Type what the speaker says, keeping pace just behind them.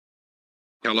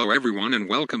Hello everyone and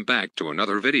welcome back to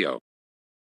another video.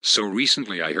 So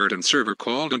recently I heard a server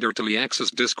called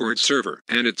Undertaleauxs Discord server,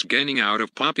 and it's gaining out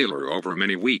of popular over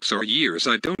many weeks or years.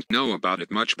 I don't know about it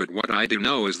much, but what I do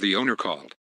know is the owner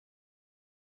called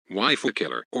Waifu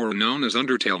Killer, or known as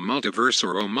Undertale Multiverse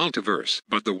or O Multiverse,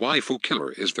 but the Waifu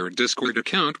Killer is their Discord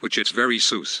account, which it's very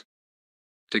sus.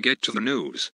 To get to the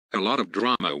news, a lot of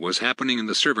drama was happening in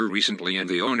the server recently and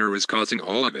the owner is causing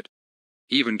all of it.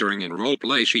 Even during in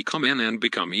roleplay she come in and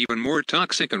become even more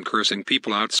toxic and cursing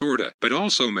people out sorta, but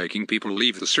also making people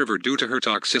leave the server due to her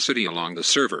toxicity along the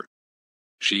server.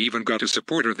 She even got a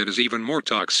supporter that is even more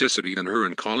toxicity than her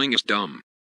and calling us dumb.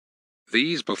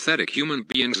 These pathetic human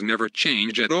beings never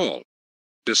change at all.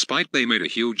 Despite they made a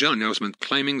huge announcement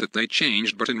claiming that they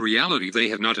changed, but in reality they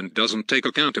have not and doesn't take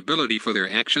accountability for their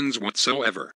actions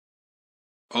whatsoever.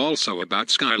 Also about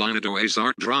Skylineado's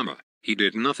art drama. He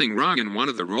did nothing wrong in one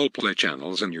of the roleplay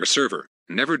channels in your server,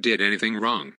 never did anything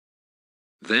wrong.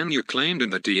 Then you claimed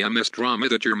in the DMS drama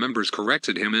that your members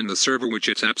corrected him in the server, which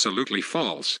it's absolutely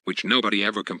false, which nobody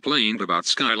ever complained about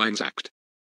Skyline's act.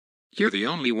 You're the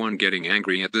only one getting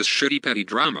angry at this shitty petty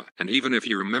drama, and even if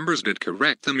your members did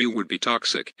correct them you would be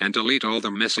toxic and delete all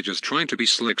the messages trying to be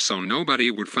slick so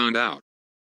nobody would find out.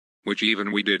 Which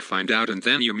even we did find out, and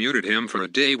then you muted him for a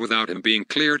day without him being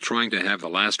clear, trying to have the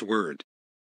last word.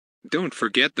 Don't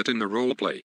forget that in the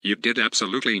roleplay, you did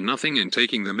absolutely nothing in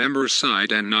taking the members'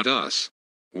 side and not us.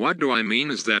 What do I mean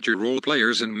is that your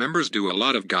roleplayers and members do a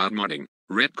lot of godmodding,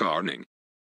 retconning,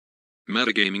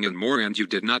 metagaming and more, and you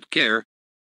did not care.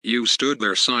 You stood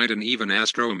their side, and even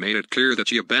Astro made it clear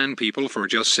that you ban people for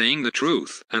just saying the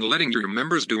truth and letting your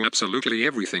members do absolutely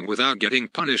everything without getting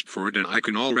punished for it, and I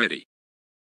can already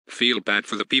feel bad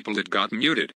for the people that got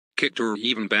muted, kicked, or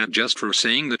even banned just for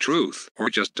saying the truth, or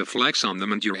just to flex on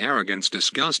them, and your arrogance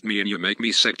disgusts me and you make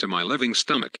me sick to my living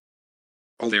stomach.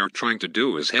 All they are trying to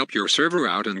do is help your server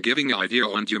out and giving idea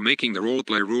and you making the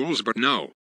roleplay rules, but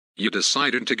no. You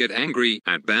decided to get angry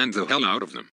and banned the hell out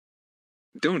of them.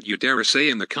 Don't you dare say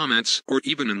in the comments or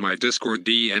even in my Discord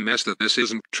DMS that this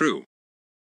isn't true.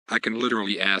 I can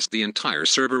literally ask the entire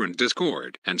server in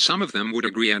Discord, and some of them would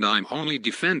agree, and I'm only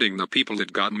defending the people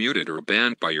that got muted or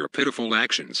banned by your pitiful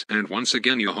actions, and once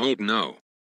again you hold no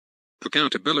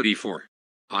accountability for.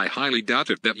 I highly doubt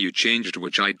it that you changed,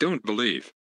 which I don't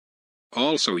believe.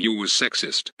 Also you was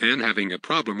sexist and having a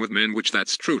problem with men, which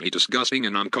that's truly disgusting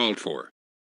and uncalled for.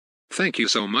 Thank you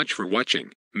so much for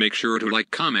watching. Make sure to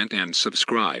like, comment and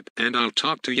subscribe, and I'll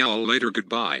talk to y'all later.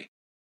 Goodbye.